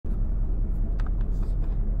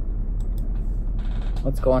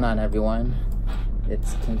What's going on, everyone?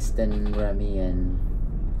 It's Kingston, Remy, and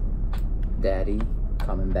Daddy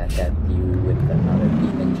coming back at you with another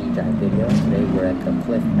BeamNG drive video. Today we're at the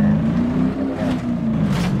cliff map, and we're gonna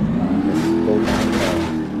just go down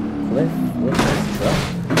the cliff with this truck.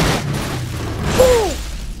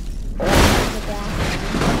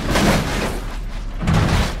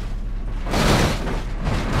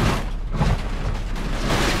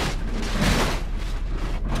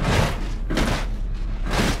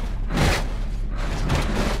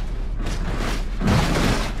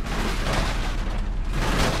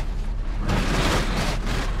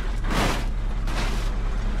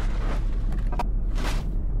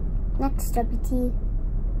 Next, Stubby T.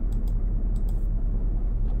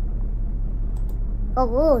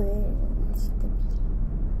 Oh, Stubby T.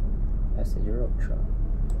 That's a Euro truck.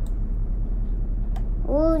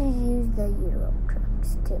 We'll use the Euro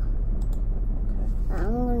trucks too. Okay.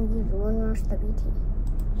 I'm going to use one more Stubby T.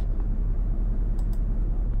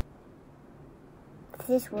 If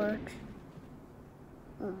this works.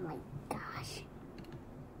 Oh my gosh.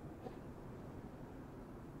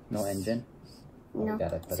 No engine? No.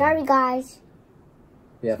 Sorry, guys.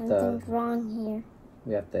 Something's wrong here.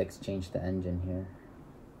 We have to exchange the engine here.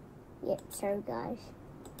 Yep, sorry, guys.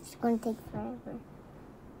 It's going to take forever.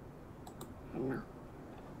 I know.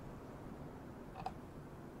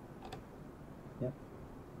 Yep.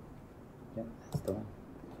 Yep, that's the one.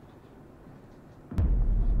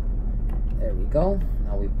 There we go.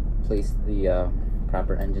 Now we place the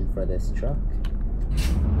proper engine for this truck.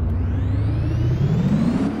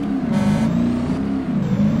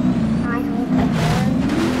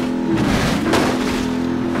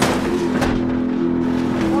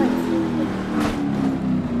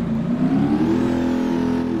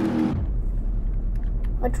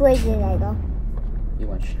 Which way did I go? You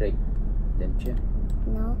went straight, didn't you?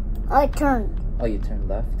 No. Oh, I turned. Oh, you turned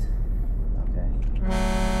left? Okay.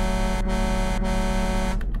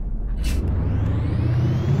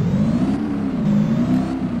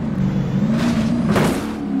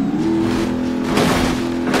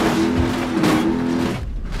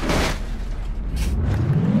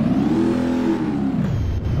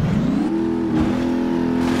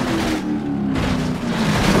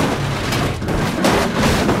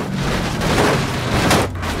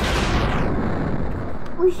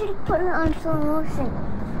 We should have put it on slow motion.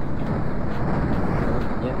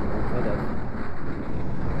 Yeah, we could have.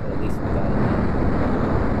 But at least we got it now.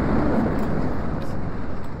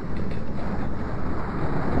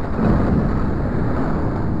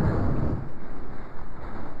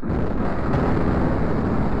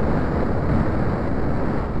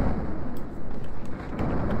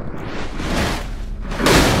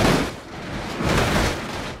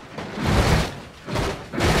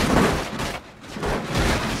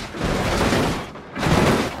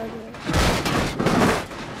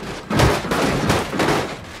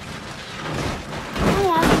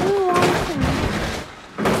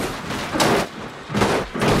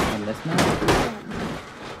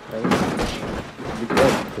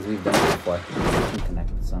 Because we've done it before. We can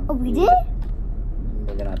connect some. Oh, we did?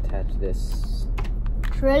 We're gonna attach this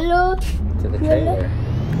trailer to the trailer.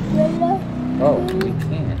 Trailer. Oh, we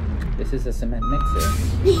can't. This is a cement mixer.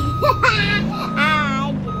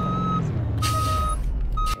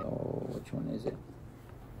 Oh, which one is it?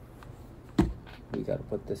 We gotta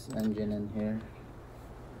put this engine in here.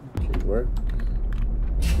 It should work.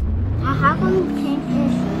 How come you change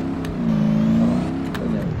this?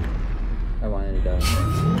 I wanted this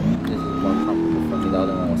is more comfortable for me. The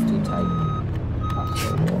other one was too tight.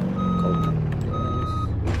 So we'll coat it.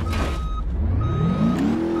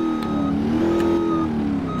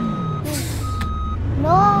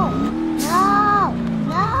 No!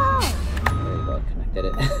 There you go, connected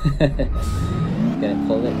it. Gonna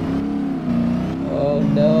pull it. Oh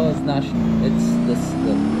no, it's not. It's this.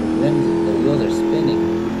 The rims, the wheels are spinning.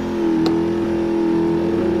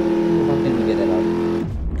 How can we get it out?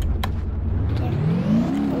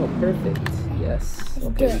 Perfect. Yes.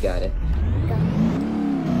 Okay, we got it.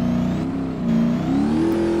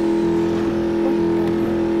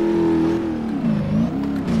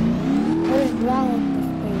 What is wrong with this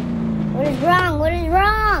thing? What is wrong? What is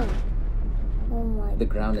wrong? Oh my. The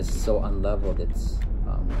ground is so unleveled. It's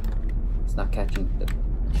not catching the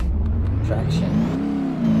traction.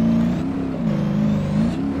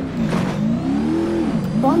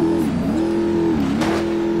 Bump this thing.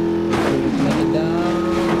 Make it down.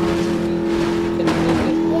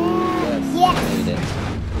 Yes. Made it.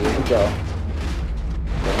 Here we go.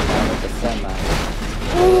 Going down with the semi.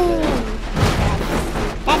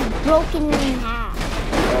 That's broken in half.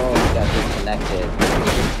 Oh, we got disconnected.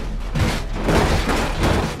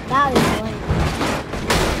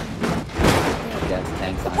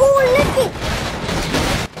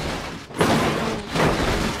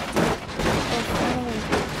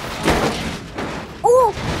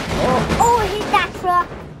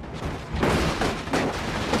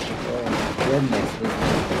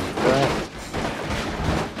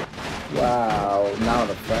 Wow, now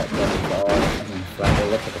the flatbed is all, I mean,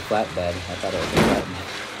 look at the flatbed. I thought it was a flatbed.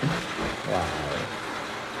 Wow.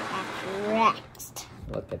 That's wrecked.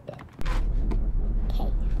 Look at that.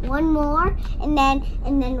 Okay, one more, and then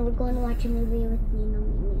we're going to watch a movie with Nina.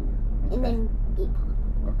 And then eat.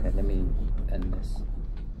 Okay, let me end this.